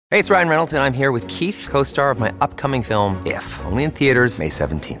Hey, it's Ryan Reynolds, and I'm here with Keith, co-star of my upcoming film, If, only in theaters May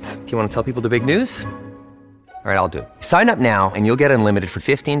 17th. Do you want to tell people the big news? All right, I'll do it. Sign up now and you'll get unlimited for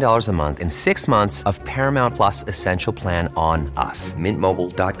 $15 a month and 6 months of Paramount Plus Essential Plan on us.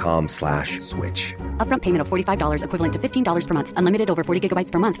 MintMobile.com/switch. Upfront payment of $45 equivalent to $15 per month. Unlimited over 40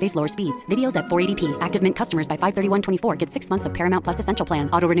 gigabytes per month. Face lower speeds. Videos at 480p. Active Mint customers by 531.24 get 6 months of Paramount Plus Essential Plan.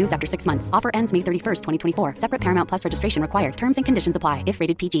 Auto renews after 6 months. Offer ends May 31st, 2024. Separate Paramount Plus registration required. Terms and conditions apply if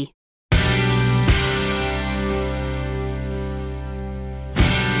rated PG.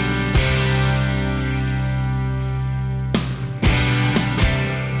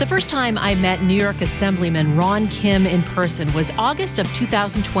 The first time I met New York Assemblyman Ron Kim in person was August of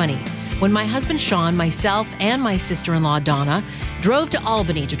 2020, when my husband Sean, myself, and my sister-in-law Donna drove to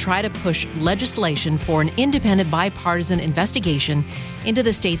Albany to try to push legislation for an independent bipartisan investigation into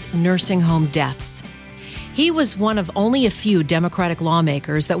the state's nursing home deaths. He was one of only a few Democratic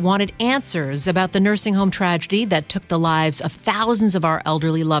lawmakers that wanted answers about the nursing home tragedy that took the lives of thousands of our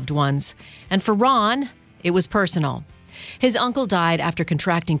elderly loved ones. And for Ron, it was personal. His uncle died after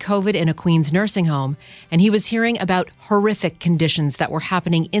contracting COVID in a Queens nursing home, and he was hearing about horrific conditions that were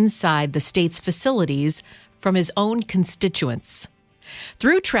happening inside the state's facilities from his own constituents.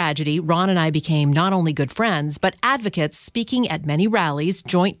 Through tragedy, Ron and I became not only good friends, but advocates speaking at many rallies,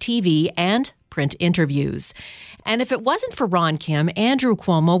 joint TV, and print interviews. And if it wasn't for Ron Kim, Andrew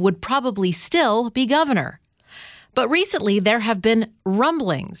Cuomo would probably still be governor. But recently, there have been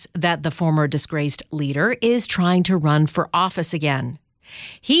rumblings that the former disgraced leader is trying to run for office again.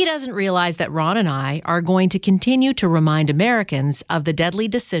 He doesn't realize that Ron and I are going to continue to remind Americans of the deadly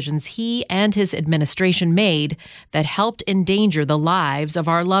decisions he and his administration made that helped endanger the lives of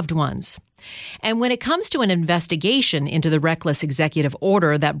our loved ones. And when it comes to an investigation into the reckless executive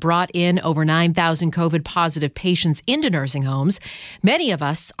order that brought in over 9,000 COVID-positive patients into nursing homes, many of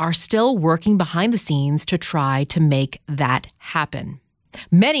us are still working behind the scenes to try to make that happen.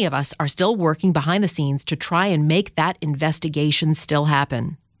 Many of us are still working behind the scenes to try and make that investigation still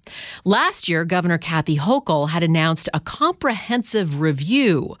happen. Last year, Governor Kathy Hochul had announced a comprehensive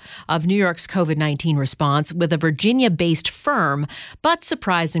review of New York's COVID-19 response with a Virginia-based firm, but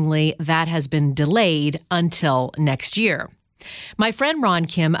surprisingly, that has been delayed until next year. My friend Ron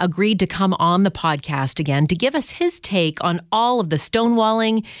Kim agreed to come on the podcast again to give us his take on all of the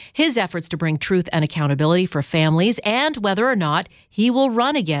stonewalling, his efforts to bring truth and accountability for families, and whether or not he will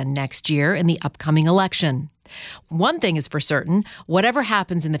run again next year in the upcoming election. One thing is for certain, whatever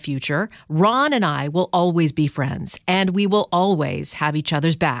happens in the future, Ron and I will always be friends, and we will always have each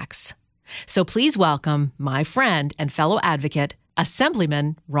other's backs. So please welcome my friend and fellow advocate,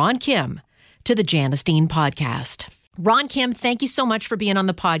 Assemblyman Ron Kim, to the Janice Dean Podcast. Ron Kim, thank you so much for being on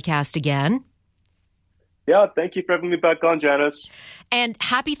the podcast again. Yeah, thank you for having me back on, Janice. And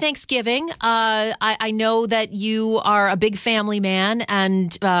happy Thanksgiving. I know that you are a big family man,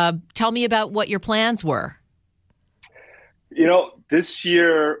 and tell me about what your plans were. You know, this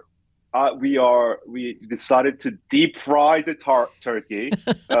year we decided to deep fry the turkey.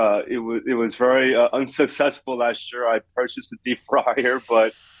 It was very unsuccessful last year. I purchased a deep fryer,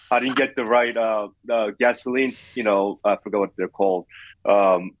 but I didn't get the right gasoline. I forgot what they're called.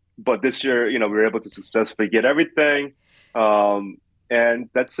 But this year, we were able to successfully get everything. And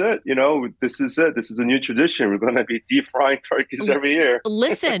that's it. This is it. This is a new tradition. We're going to be deep frying turkeys every year.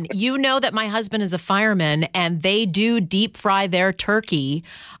 Listen, you know that my husband is a fireman, and they do deep fry their turkey.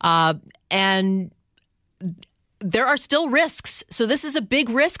 And there are still risks. So this is a big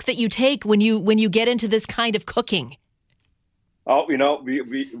risk that you take when you get into this kind of cooking. Oh, we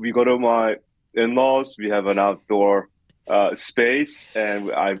go to my in-laws. We have an outdoor space, and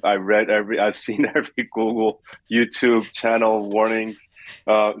I've seen every Google, YouTube channel warnings.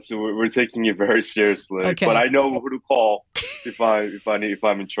 So we're taking it very seriously. Okay. But I know who to call if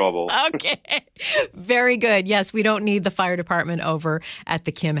I'm in trouble. Okay, very good. Yes, we don't need the fire department over at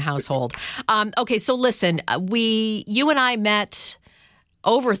the Kim household. Okay, so listen, you and I met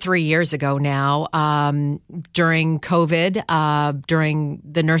over 3 years ago now, during COVID, during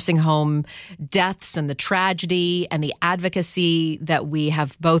the nursing home deaths and the tragedy and the advocacy that we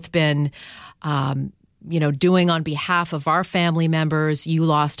have both been, doing on behalf of our family members. You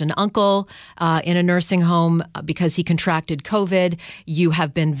lost an uncle in a nursing home because he contracted COVID. You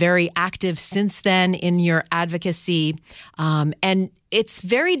have been very active since then in your advocacy. And it's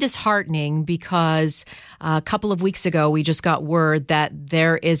very disheartening because a couple of weeks ago, we just got word that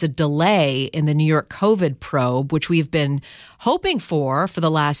there is a delay in the New York COVID probe, which we've been hoping for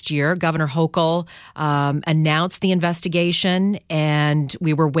the last year. Governor Hochul announced the investigation, and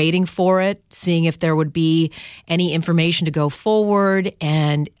we were waiting for it, seeing if there would be any information to go forward.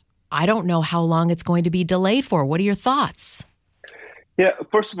 And I don't know how long it's going to be delayed for. What are your thoughts? Yeah,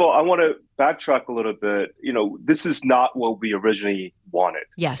 first of all, I want to backtrack a little bit. This is not what we originally wanted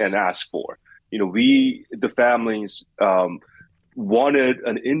and asked for. The families wanted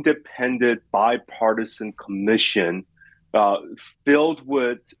an independent, bipartisan commission filled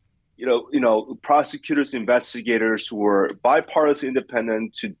with, prosecutors, investigators who were bipartisan,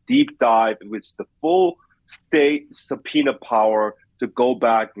 independent to deep dive with the full state subpoena power to go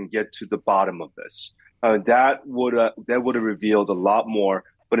back and get to the bottom of this. That would have revealed a lot more,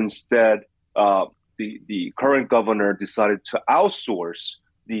 but instead, the current governor decided to outsource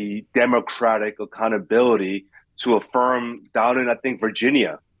the democratic accountability to a firm down in, I think,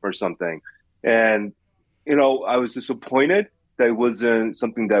 Virginia or something. And I was disappointed that it wasn't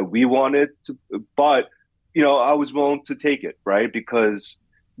something that we wanted to, but I was willing to take it, right? Because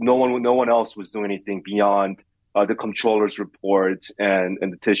no one else was doing anything beyond the comptroller's report and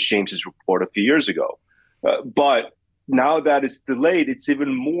the Tish James's report a few years ago. But now that it's delayed, it's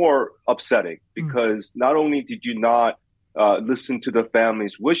even more upsetting because not only did you not listen to the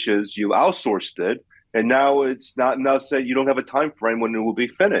family's wishes, you outsourced it, and now it's not now said you don't have a time frame when it will be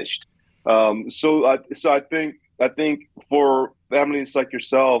finished. So I think for families like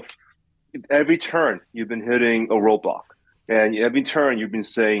yourself, every turn you've been hitting a roadblock, and every turn you've been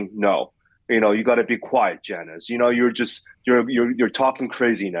saying no. You got to be quiet, Janice. You're talking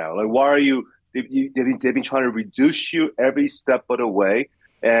crazy now. Like, why are you? They've been trying to reduce you every step of the way,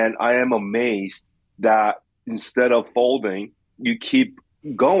 and I am amazed that instead of folding, you keep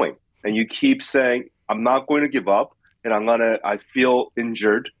going and you keep saying, "I'm not going to give up," and I feel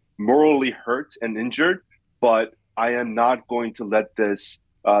injured, morally hurt and injured, but I am not going to let this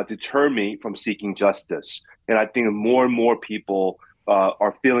deter me from seeking justice. And I think more and more people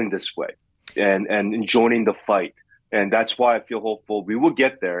are feeling this way and joining the fight. And that's why I feel hopeful we will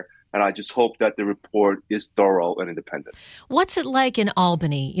get there. And I just hope that the report is thorough and independent. What's it like in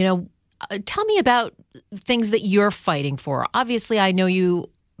Albany? Tell me about things that you're fighting for. Obviously, I know you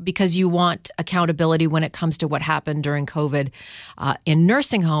because you want accountability when it comes to what happened during COVID in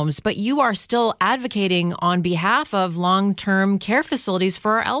nursing homes, but you are still advocating on behalf of long-term care facilities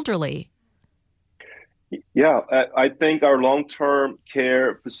for our elderly. Yeah, I think our long-term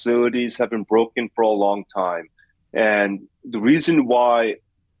care facilities have been broken for a long time. And the reason why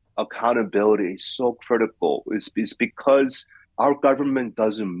accountability is so critical is because our government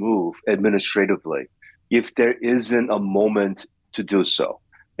doesn't move administratively if there isn't a moment to do so.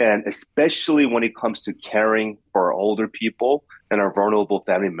 And especially when it comes to caring for our older people and our vulnerable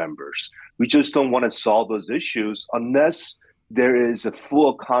family members. We just don't want to solve those issues unless there is a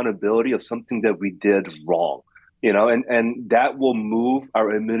full accountability of something that we did wrong, and that will move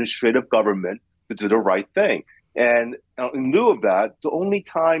our administrative government to do the right thing. And in lieu of that, the only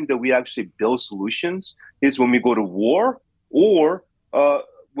time that we actually build solutions is when we go to war or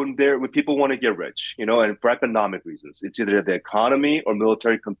when people want to get rich, and for economic reasons. It's either the economy or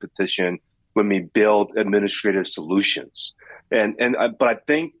military competition when we build administrative solutions. But I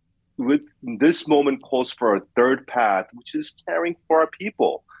think with this moment calls for a third path, which is caring for our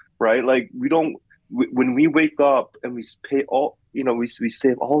people, right? Like when we wake up and we pay all, we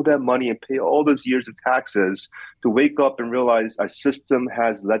save all that money and pay all those years of taxes to wake up and realize our system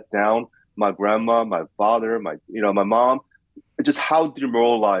has let down my grandma, my father, my mom. Just how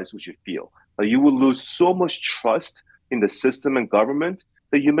demoralized would you feel? Like you will lose so much trust in the system and government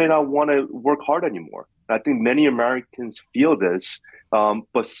that you may not want to work hard anymore. I think many Americans feel this,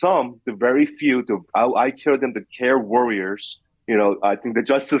 but some, the very few, I care them the care warriors. I think the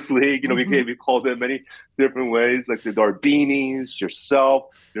Justice League, we call them many different ways, like the Darbinis, yourself.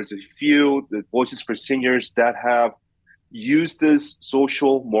 There's a few, the Voices for Seniors, that have used this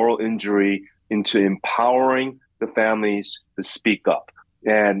social moral injury into empowering the families to speak up.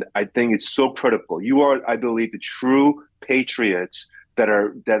 And I think it's so critical. You are, I believe, the true patriots that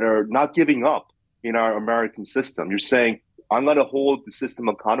are not giving up in our American system. You're saying, I'm going to hold the system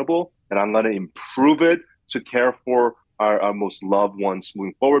accountable and I'm going to improve it to care for our most loved ones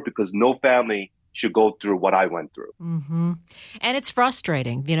moving forward, because no family should go through what I went through. Mm-hmm. And it's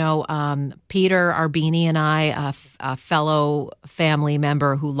frustrating. Peter Arbini and I, a fellow family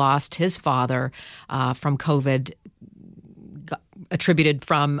member who lost his father from COVID, attributed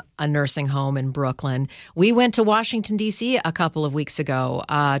from a nursing home in Brooklyn. We went to Washington, D.C. a couple of weeks ago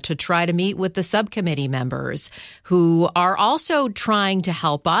to try to meet with the subcommittee members who are also trying to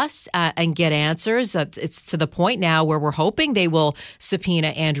help us and get answers. It's to the point now where we're hoping they will subpoena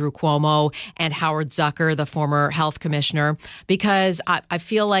Andrew Cuomo and Howard Zucker, the former health commissioner, because I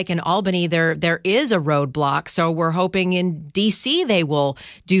feel like in Albany there is a roadblock. So we're hoping in D.C. they will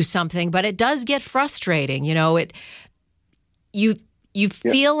do something, but it does get frustrating. You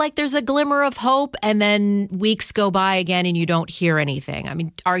feel like there's a glimmer of hope, and then weeks go by again and you don't hear anything. I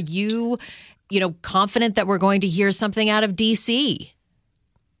mean, are you confident that we're going to hear something out of D.C.?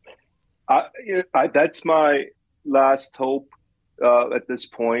 That's my last hope at this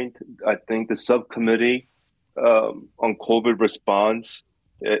point. I think the subcommittee on COVID response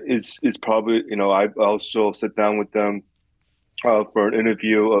is probably, I also sat down with them for an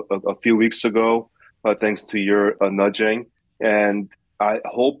interview a few weeks ago, thanks to your nudging. And I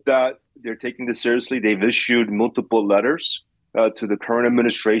hope that they're taking this seriously. They've issued multiple letters to the current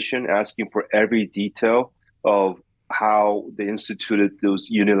administration asking for every detail of how they instituted those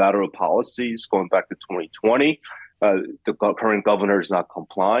unilateral policies going back to 2020. The current governor is not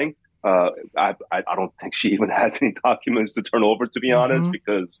complying. I don't think she even has any documents to turn over, to be honest,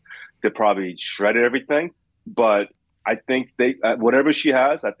 because they probably shredded everything. But I think whatever she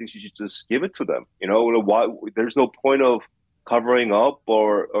has, I think she should just give it to them. There's no point of covering up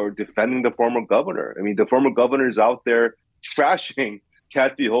or defending the former governor. I mean, the former governor is out there trashing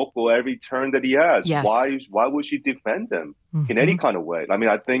Kathy Hochul every turn that he has. Yes. Why would she defend him in any kind of way? I mean,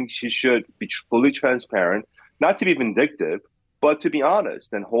 I think she should be fully transparent, not to be vindictive, but to be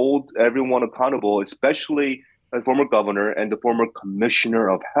honest and hold everyone accountable, especially the former governor and the former commissioner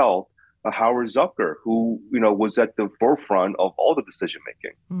of health, Howard Zucker, who was at the forefront of all the decision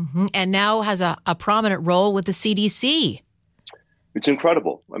making, and now has a prominent role with the CDC. It's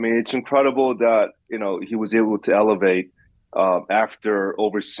incredible. I mean, it's incredible that he was able to elevate after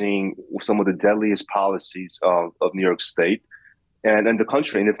overseeing some of the deadliest policies of New York State and the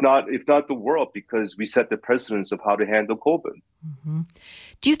country, and if not the world, because we set the precedence of how to handle COVID.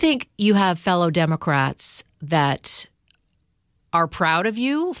 Do you think you have fellow Democrats that are proud of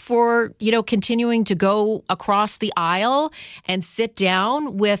you for, continuing to go across the aisle and sit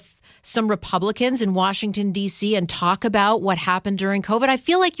down with some Republicans in Washington, D.C. and talk about what happened during COVID? I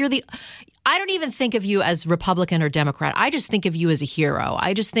feel like I don't even think of you as Republican or Democrat. I just think of you as a hero.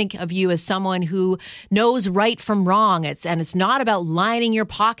 I just think of you as someone who knows right from wrong. It's not about lining your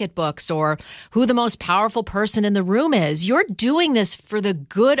pocketbooks or who the most powerful person in the room is. You're doing this for the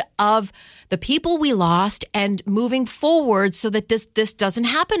good of the people we lost and moving forward so that this doesn't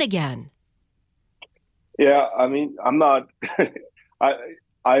happen again. Yeah, I mean, I'm not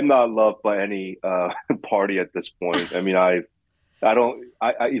I'm not loved by any party at this point. I mean,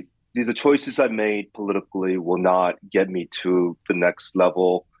 these are choices I made politically will not get me to the next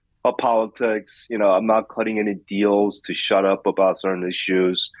level of politics. I'm not cutting any deals to shut up about certain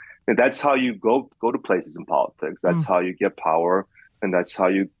issues. And that's how you go to places in politics. That's how you get power. And that's how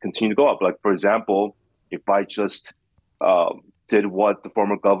you continue to go up. Like, for example, if I just did what the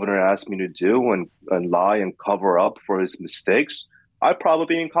former governor asked me to do and lie and cover up for his mistakes, I'd probably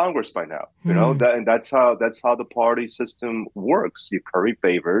be in Congress by now. That's how the party system works. You curry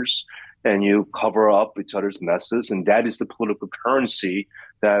favors and you cover up each other's messes, and that is the political currency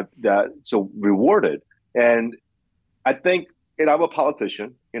that so rewarded. And I think, I'm a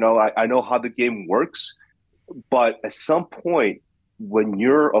politician. I know how the game works, but at some point, when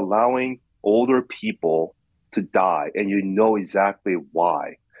you're allowing older people to die, and you know exactly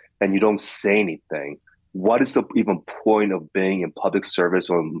why, and you don't say anything, what is the even point of being in public service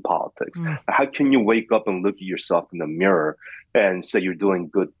or in politics? How can you wake up and look at yourself in the mirror and say you're doing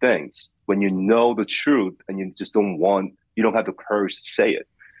good things when you know the truth and you just don't have the courage to say it?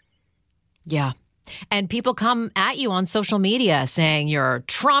 Yeah. And people come at you on social media saying you're a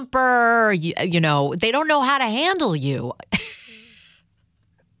Trumper, they don't know how to handle you.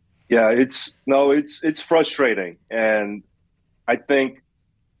 Yeah, it's frustrating. And I think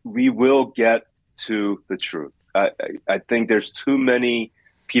we will get to the truth. I think there's too many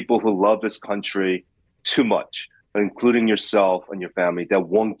people who love this country too much, including yourself and your family, that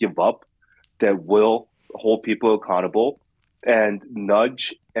won't give up, that will hold people accountable and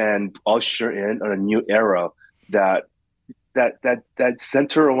nudge and usher in a new era that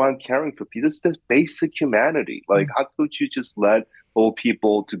center around caring for people. This basic humanity. Like, how could you just let old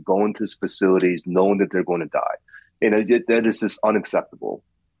people to go into these facilities knowing that they're going to die? That is just unacceptable.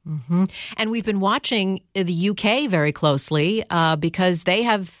 And we've been watching the UK very closely because they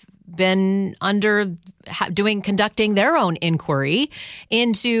have been conducting their own inquiry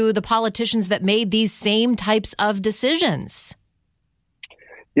into the politicians that made these same types of decisions.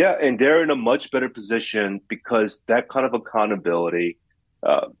 Yeah, and they're in a much better position because that kind of accountability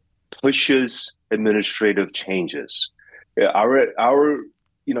pushes administrative changes. Our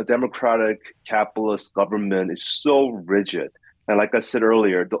democratic capitalist government is so rigid. And like I said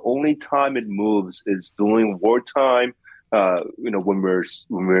earlier, the only time it moves is during wartime, when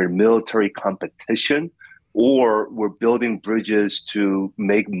we're in military competition, or we're building bridges to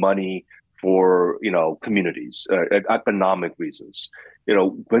make money for, communities, economic reasons.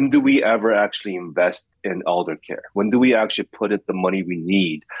 When do we ever actually invest in elder care? When do we actually put in the money we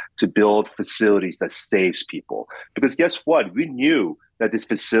need to build facilities that saves people? Because guess what? We knew that these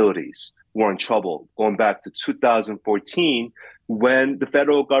facilities were in trouble going back to 2014 when the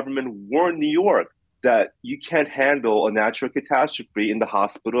federal government warned New York that you can't handle a natural catastrophe in the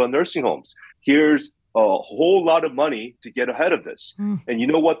hospital and nursing homes. Here's a whole lot of money to get ahead of this. And you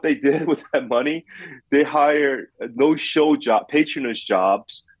know what they did with that money? They hired no-show patronage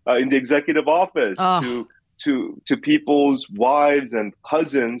jobs in the executive office to people's wives and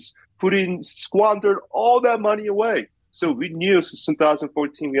cousins who squandered all that money away. So we knew since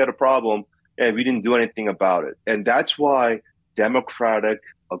 2014 we had a problem and we didn't do anything about it. And that's why democratic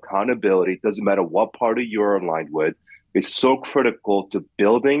accountability, doesn't matter what party you're aligned with, is so critical to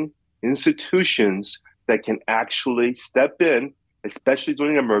building institutions that can actually step in, especially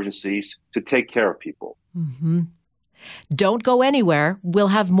during emergencies, to take care of people. Mm-hmm. Don't go anywhere. We'll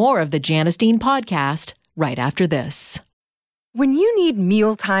have more of the Janice Dean podcast right after this. When you need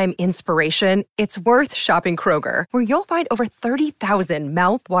mealtime inspiration, it's worth shopping Kroger, where you'll find over 30,000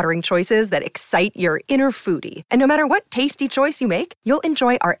 mouth-watering choices that excite your inner foodie. And no matter what tasty choice you make, you'll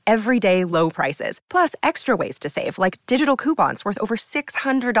enjoy our everyday low prices, plus extra ways to save, like digital coupons worth over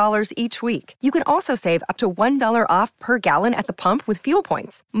 $600 each week. You can also save up to $1 off per gallon at the pump with fuel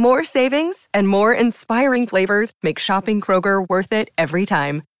points. More savings and more inspiring flavors make shopping Kroger worth it every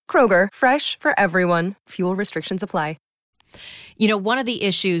time. Kroger, fresh for everyone. Fuel restrictions apply. One of the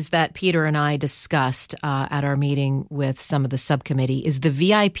issues that Peter and I discussed at our meeting with some of the subcommittee is the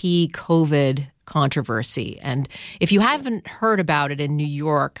VIP COVID controversy. And if you haven't heard about it in New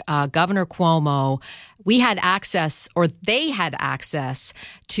York, Governor Cuomo, they had access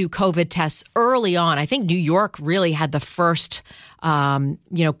to COVID tests early on. I think New York really had the first,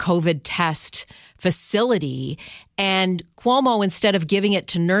 COVID test facility. And Cuomo, instead of giving it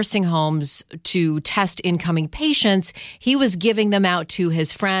to nursing homes to test incoming patients, he was giving them out to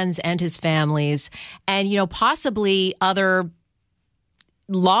his friends and his families and, possibly other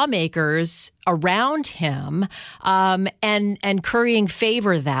lawmakers around him and currying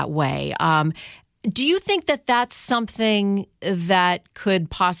favor that way. Do you think that that's something that could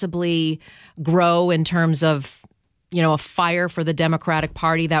possibly grow in terms of, a fire for the Democratic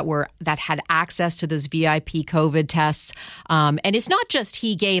Party that had access to those VIP COVID tests? And it's not just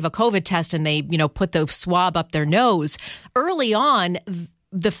he gave a COVID test and they, put the swab up their nose. Early on,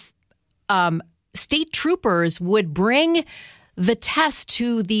 the state troopers would bring the test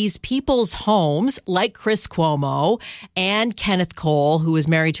to these people's homes, like Chris Cuomo and Kenneth Cole, who is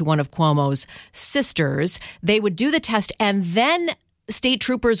married to one of Cuomo's sisters. They would do the test, and then state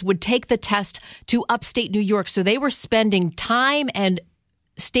troopers would take the test to upstate New York. So they were spending time and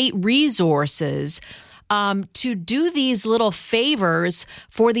state resources to do these little favors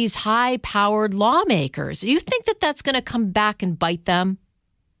for these high-powered lawmakers. Do you think that that's going to come back and bite them?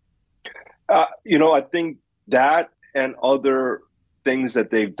 I think that and other things that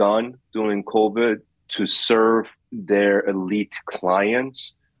they've done during COVID to serve their elite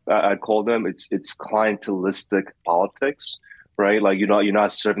clients, I call them, it's clientelistic politics, right? Like, you're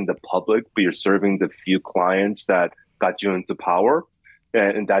not serving the public, but you're serving the few clients that got you into power.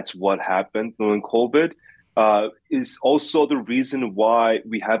 And that's what happened during COVID, is also the reason why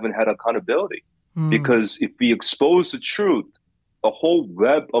we haven't had accountability. Because if we expose the truth, a whole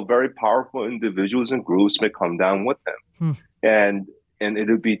web of very powerful individuals and groups may come down with them. And it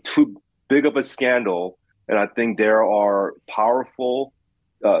would be too big of a scandal. And I think there are powerful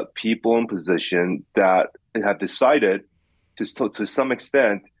people in position that have decided to some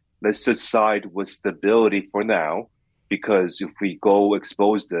extent, let's just side with stability for now, because if we go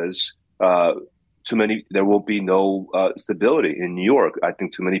expose this, there will be no stability in New York. I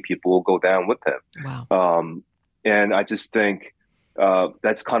think too many people will go down with them. Wow. And I just think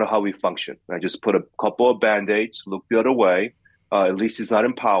that's kind of how we function. I just put a couple of Band-Aids, look the other way. At least he's not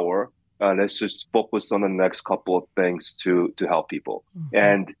in power. Let's just focus on the next couple of things to help people.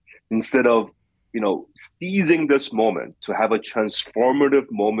 And instead of seizing this moment to have a transformative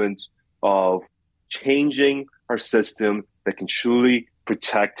moment of changing our system that can truly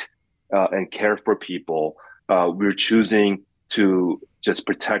protect and care for people. We're choosing to just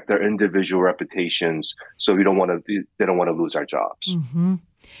protect their individual reputations, so they don't want to lose our jobs. Mm-hmm.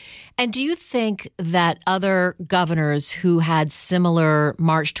 And do you think that other governors who had similar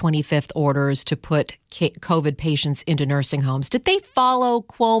March 25th orders to put COVID patients into nursing homes, did they follow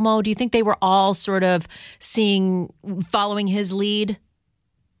Cuomo? Do you think they were all sort of following his lead?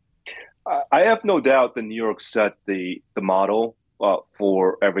 I have no doubt that New York set the model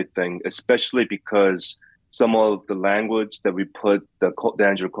for everything, especially because some of the language that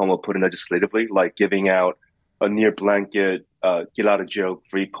Andrew Cuomo put in legislatively, like giving out a near blanket get out of jail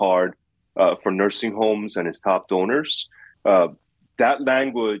free card for nursing homes and its top donors. That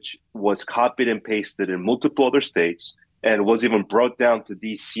language was copied and pasted in multiple other states and was even brought down to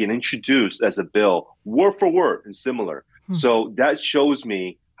DC and introduced as a bill, word for word and similar. So that shows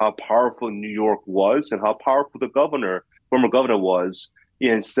me how powerful New York was and how powerful the former governor was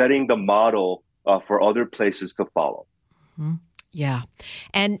in setting the model for other places to follow. Mm-hmm. Yeah.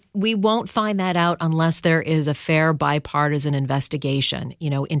 And we won't find that out unless there is a fair bipartisan investigation,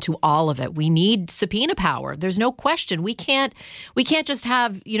 into all of it. We need subpoena power. There's no question. We can't just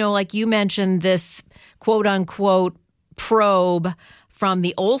have, like you mentioned, this quote unquote probe from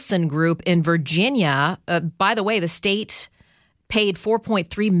the Olson Group in Virginia. By the way, the state paid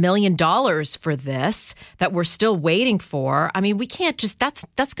 $4.3 million for this that we're still waiting for. I mean, we can't just,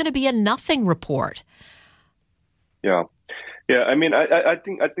 that's going to be a nothing report. Yeah. Yeah, I mean, I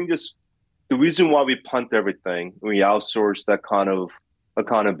think just the reason why we punt everything, we outsource that kind of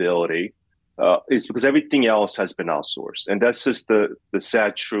accountability, is because everything else has been outsourced. And that's just the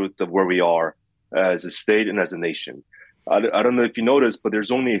sad truth of where we are as a state and as a nation. I don't know if you noticed, but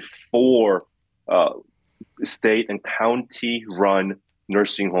there's only 4 state and county-run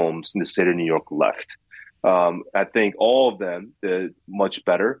nursing homes in the state of New York left. I think all of them did much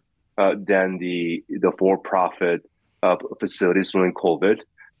better than the for-profit facilities during COVID.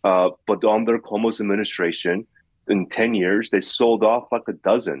 But under Cuomo's administration, in 10 years, they sold off like a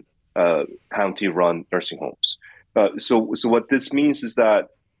dozen county-run nursing homes. So what this means is that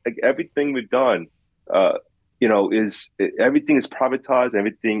everything we've done, everything is privatized,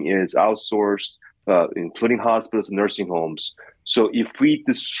 everything is outsourced, including hospitals and nursing homes. So if we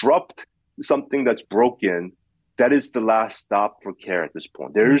disrupt something that's broken, that is the last stop for care at this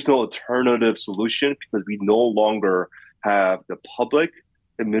point. There is no alternative solution because we no longer have the public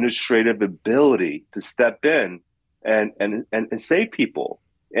administrative ability to step in and save people.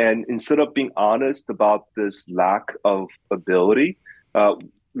 And instead of being honest about this lack of ability,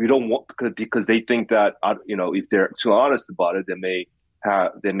 we don't want, because they think that if they're too honest about it,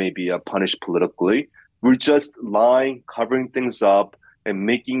 they may be punished politically. We're just lying, covering things up, and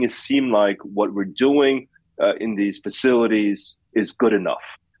making it seem like what we're doing in these facilities is good enough.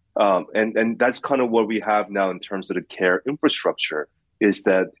 And that's kind of what we have now in terms of the care infrastructure, is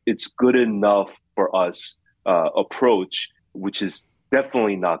that it's good enough for us approach, which is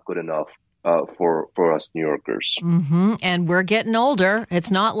definitely not good enough for us New Yorkers. Mm-hmm. And we're getting older.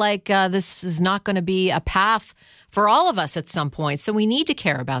 It's not like this is not going to be a path for all of us at some point. So we need to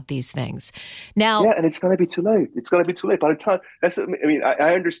care about these things. Now, yeah, and it's going to be too late. It's going to be too late. By the time,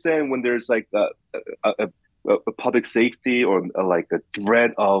 I understand when there's like a public safety or like a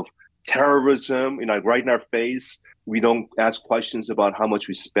threat of terrorism, right in our face, we don't ask questions about how much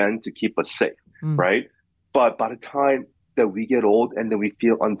we spend to keep us safe, right? But by the time that we get old and then we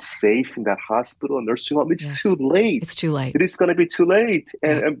feel unsafe in that hospital and nursing home, it's too late. It's too late. It is going to be too late,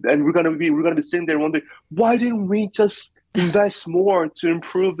 and we're going to be sitting there wondering, why didn't we just invest more to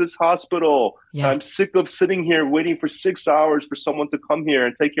improve this hospital? Yeah. I'm sick of sitting here waiting for 6 hours for someone to come here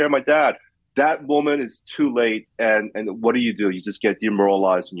and take care of my dad. That moment is too late, and what do? You just get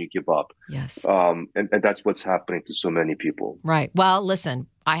demoralized and you give up. Yes. And that's what's happening to so many people. Right. Well, listen,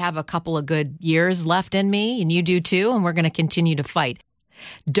 I have a couple of good years left in me, and you do too, and we're going to continue to fight.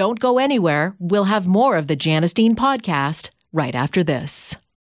 Don't go anywhere. We'll have more of the Janice Dean podcast right after this.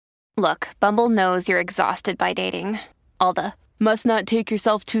 Look, Bumble knows you're exhausted by dating. All the must not take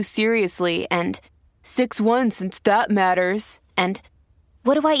yourself too seriously and 6'1" since that matters. And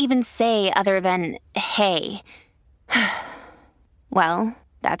what do I even say other than, hey? Well,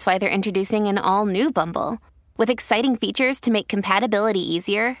 that's why they're introducing an all-new Bumble, with exciting features to make compatibility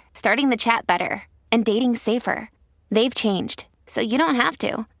easier, starting the chat better, and dating safer. They've changed, so you don't have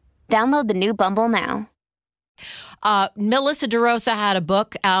to. Download the new Bumble now. Melissa DeRosa had a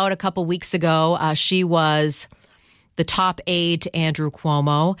book out a couple weeks ago. She was the top aide to Andrew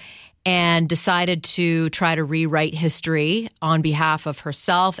Cuomo. and decided to try to rewrite history on behalf of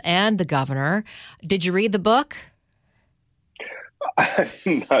herself and the governor. Did you read the book? I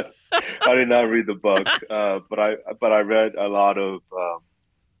did not read the book, but I read a lot of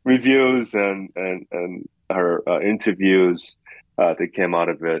reviews and her interviews that came out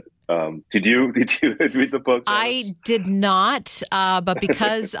of it. Did you read the book, Janice? I did not, but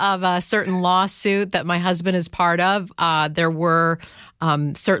because of a certain lawsuit that my husband is part of, there were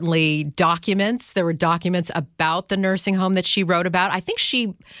certainly documents. There were documents about the nursing home that she wrote about. I think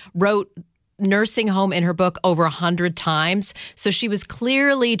she wrote nursing home in her book over 100 times. So she was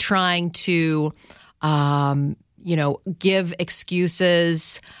clearly trying to, give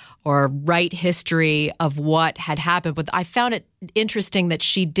excuses or write history of what had happened. But I found it interesting that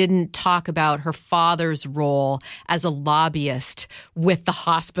she didn't talk about her father's role as a lobbyist with the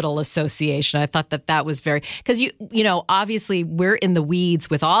hospital association. I thought that was very, because obviously we're in the weeds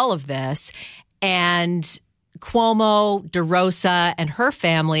with all of this, and Cuomo, DeRosa, and her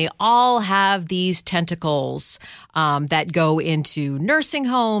family all have these tentacles that go into nursing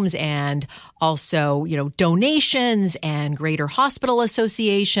homes and also, donations and Greater Hospital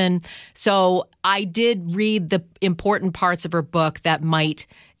Association. So I did read the important parts of her book that might,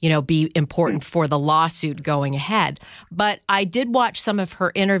 be important for the lawsuit going ahead. But I did watch some of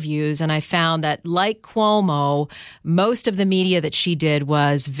her interviews, and I found that, like Cuomo, most of the media that she did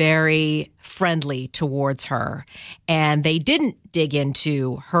was very friendly towards her. And they didn't dig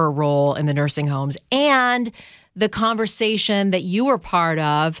into her role in the nursing homes and the conversation that you were part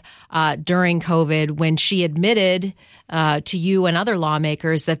of during COVID when she admitted to you and other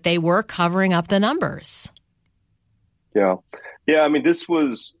lawmakers that they were covering up the numbers. Yeah. I mean, this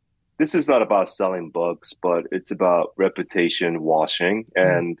is not about selling books, but it's about reputation washing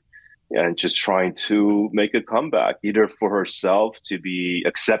and just trying to make a comeback, either for herself to be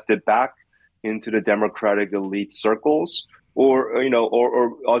accepted back into the Democratic elite circles, or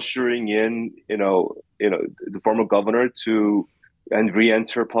ushering in the former governor to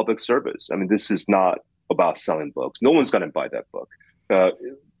re-enter public service. I mean, this is not about selling books. No one's going to buy that book,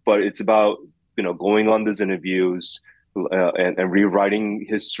 but it's about going on these interviews and rewriting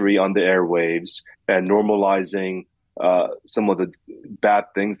history on the airwaves and normalizing some of the bad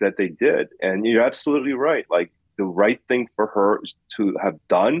things that they did. And you're absolutely right. Like, the right thing for her to have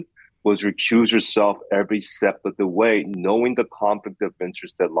done was recuse herself every step of the way, knowing the conflict of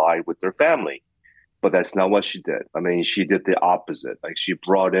interest that lied with their family. But that's not what she did. I mean, she did the opposite. Like, she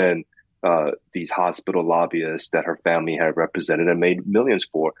brought in these hospital lobbyists that her family had represented and made millions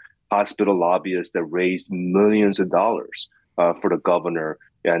for. Hospital lobbyists that raised millions of dollars for the governor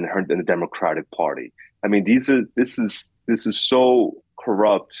and the Democratic Party. I mean, this is so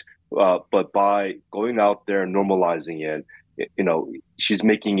corrupt. But by going out there and normalizing it, she's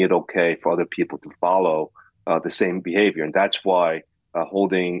making it okay for other people to follow the same behavior, and that's why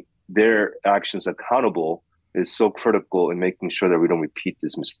holding their actions accountable is so critical in making sure that we don't repeat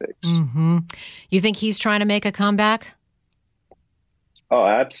these mistakes. Mm-hmm. You think he's trying to make a comeback? Oh,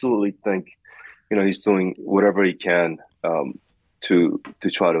 I absolutely think, he's doing whatever he can to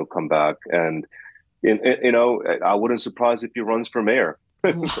try to come back. And, I wouldn't be surprised if he runs for mayor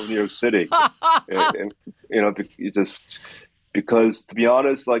of New York City. Just because, to be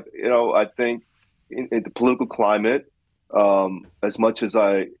honest, I think in the political climate, as much as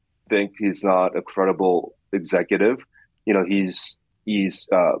I think he's not a credible executive, he's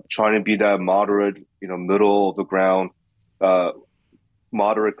trying to be that moderate, middle of the ground,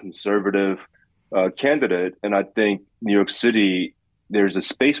 moderate conservative candidate. And I think New York City, there's a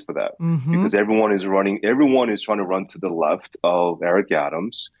space for that because everyone is trying to run to the left of Eric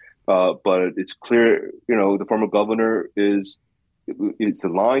Adams. But it's clear, the former governor it's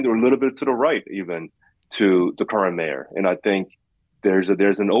aligned or a little bit to the right, even to the current mayor. And I think there's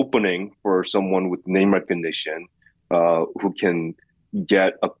an opening for someone with name recognition who can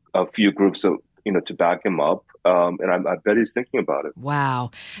get a few groups of, to back him up. And I bet he's thinking about it.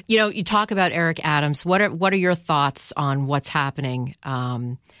 Wow. You talk about Eric Adams. What are your thoughts on what's happening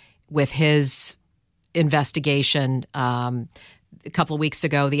with his investigation? A couple of weeks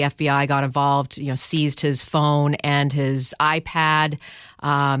ago, the FBI got involved, seized his phone and his iPad.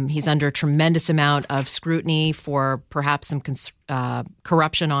 He's under a tremendous amount of scrutiny for perhaps some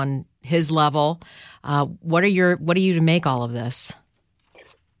corruption on his level. What are you to make all of this?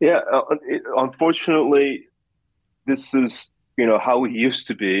 Yeah, unfortunately, this is, how it used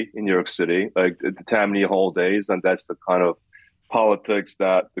to be in New York City, like the Tammany Hall days. And that's the kind of politics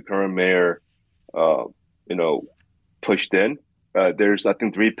that the current mayor, pushed in. There's, I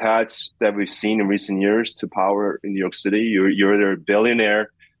think, three paths that we've seen in recent years to power in New York City. You're either a billionaire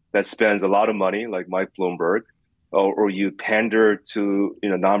that spends a lot of money, like Mike Bloomberg, or you pander to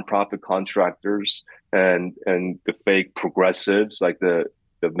nonprofit contractors and the fake progressives like the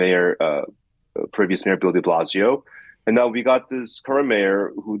mayor, previous mayor Bill de Blasio. And now we got this current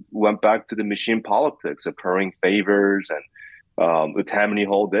mayor who went back to the machine politics of currying favors and the Tammany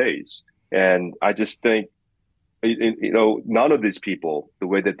Hall days. And I just think, none of these people, the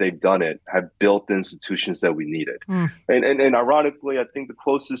way that they've done it, have built the institutions that we needed. And ironically, I think the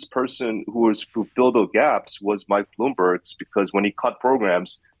closest person who filled those gaps was Mike Bloomberg's, because when he cut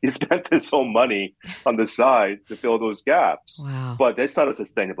programs, he spent his own money on the side to fill those gaps. Wow. But that's not a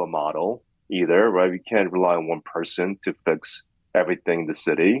sustainable model either, right? We can't rely on one person to fix everything in the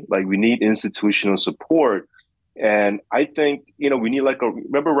city. Like, we need institutional support. And I think, we need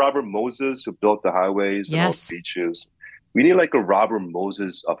remember Robert Moses, who built the highways and all the beaches? We need like a Robert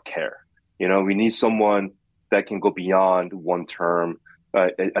Moses of care. We need someone that can go beyond one term,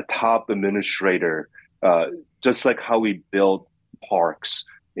 a top administrator, just like how we build parks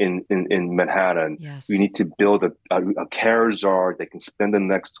in Manhattan. Yes. We need to build a care czar that can spend the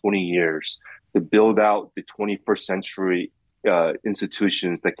next 20 years to build out the 21st century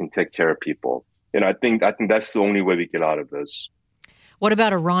institutions that can take care of people. And I think that's the only way we get out of this. What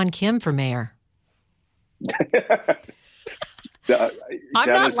about a Ron Kim for mayor? I'm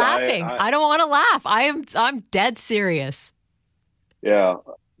not laughing. I don't want to laugh. I'm dead serious. Yeah.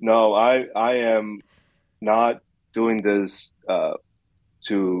 No, I am not doing this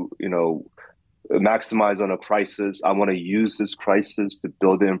to maximize on a crisis. I want to use this crisis to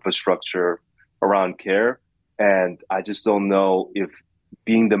build the infrastructure around care. And I just don't know if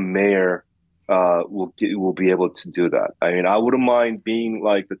being the mayor will be able to do that. I mean, I wouldn't mind being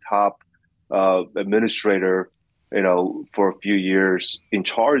like the top administrator, for a few years in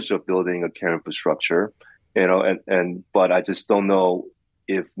charge of building a care infrastructure, but I just don't know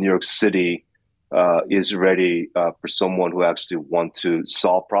if New York City is ready for someone who actually want to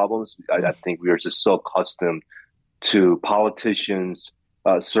solve problems. I think we are just so accustomed to politicians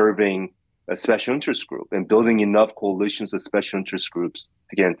serving a special interest group and building enough coalitions of special interest groups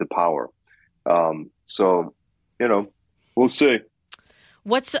to get into power. So, we'll see.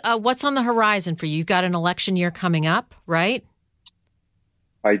 What's on the horizon for you? You've got an election year coming up, right?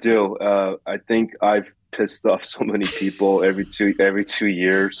 I do. I think I've pissed off so many people every 2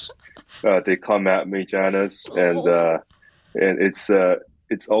 years. They come at me, Janice, and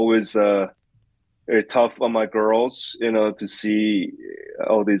it's always tough on my girls, to see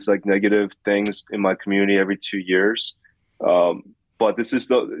all these like negative things in my community every 2 years. But this is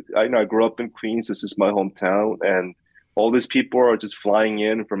I grew up in Queens. This is my hometown, and all these people are just flying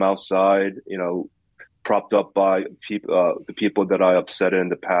in from outside, propped up by the people that I upset in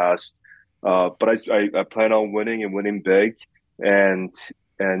the past. But I plan on winning and winning big, and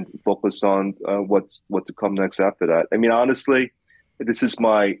focus on what to come next after that. I mean, honestly, this is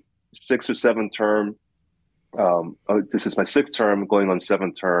my sixth or seventh term. This is my sixth term, going on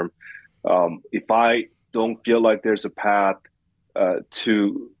seventh term. If I don't feel like there's a path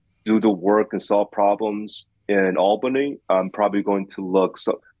to do the work and solve problems in Albany, I'm probably going to look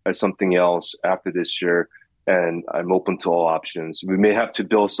at something else after this year, and I'm open to all options. We may have to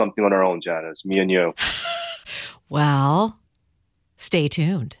build something on our own, Janice, me and you. Well, stay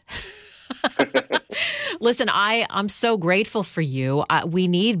tuned. Listen, I'm so grateful for you. We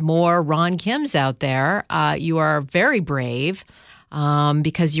need more Ron Kims out there. You are very brave.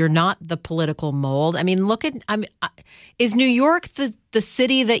 Because you're not the political mold. I mean, is New York the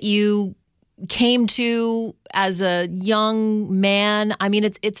city that you came to as a young man? I mean,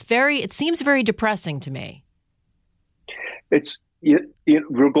 it seems very depressing to me.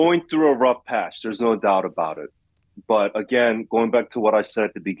 We're going through a rough patch. There's no doubt about it. But again, going back to what I said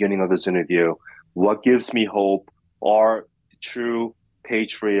at the beginning of this interview, what gives me hope are true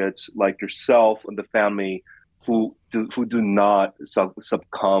patriots like yourself and the family who do not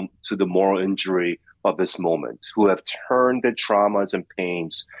succumb to the moral injury of this moment, who have turned their traumas and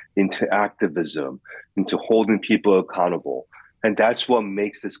pains into activism, into holding people accountable. And that's what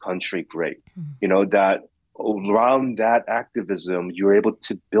makes this country great. That around that activism, you're able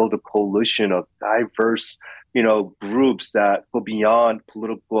to build a coalition of diverse, groups that go beyond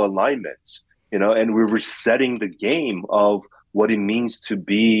political alignments, and we're resetting the game of what it means to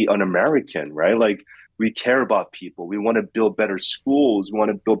be an American, right? Like, we care about people. We want to build better schools. We want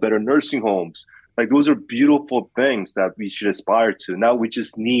to build better nursing homes. Like, those are beautiful things that we should aspire to. Now we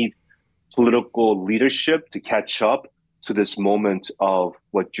just need political leadership to catch up to this moment of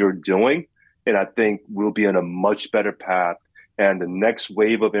what you're doing. And I think we'll be on a much better path. And the next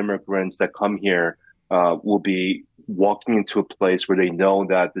wave of immigrants that come here will be walking into a place where they know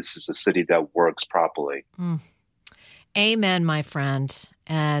that this is a city that works properly. Amen, my friend.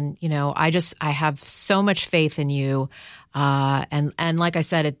 And, I have so much faith in you. And like I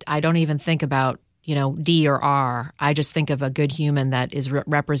said, I don't even think about, D or R. I just think of a good human that is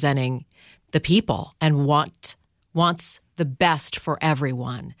representing the people and wants the best for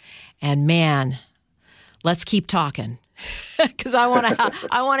everyone. And man, let's keep talking. Because I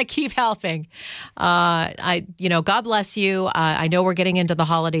want to keep helping. God bless you. I know we're getting into the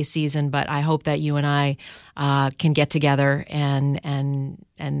holiday season, but I hope that you and I can get together and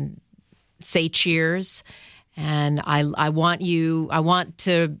say cheers. And I want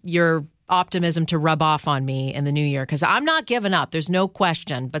your optimism to rub off on me in the new year, because I'm not giving up. There's no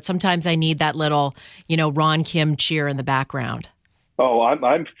question. But sometimes I need that little, Ron Kim cheer in the background. Oh,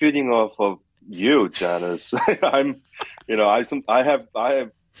 I'm feeding off of you, Janice. I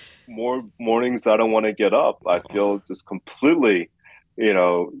have more mornings that I don't want to get up. I feel just completely,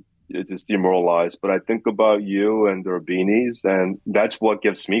 just demoralized. But I think about you and the Urbinis, and that's what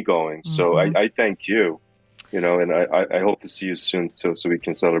gets me going. So I thank you, and I hope to see you soon too, so we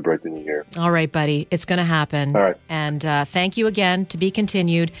can celebrate the new year. All right, buddy. It's going to happen. All right. And thank you again, to be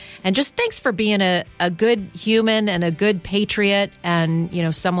continued. And just thanks for being a good human and a good patriot, and,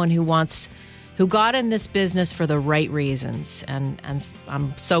 someone who got in this business for the right reasons. And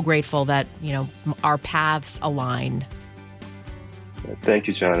I'm so grateful that, our paths aligned. Thank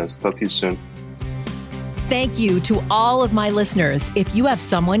you, Janice. Talk to you soon. Thank you to all of my listeners. If you have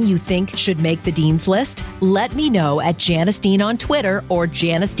someone you think should make the Dean's List, let me know at Janice Dean on Twitter or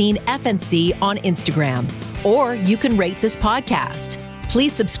Janice Dean FNC on Instagram. Or you can rate this podcast.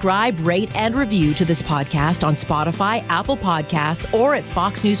 Please subscribe, rate, and review to this podcast on Spotify, Apple Podcasts, or at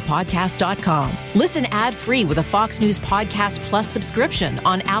foxnewspodcast.com. Listen ad-free with a Fox News Podcast Plus subscription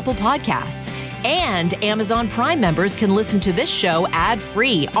on Apple Podcasts. And Amazon Prime members can listen to this show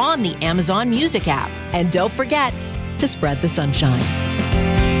ad-free on the Amazon Music app. And don't forget to spread the sunshine.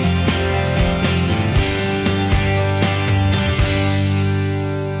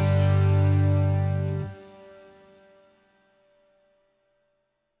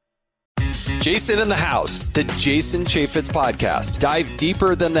 Jason in the House, the Jason Chaffetz Podcast. Dive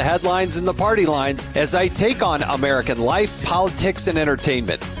deeper than the headlines and the party lines as I take on American life, politics, and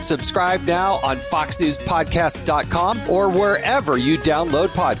entertainment. Subscribe now on foxnewspodcast.com or wherever you download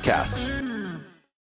podcasts.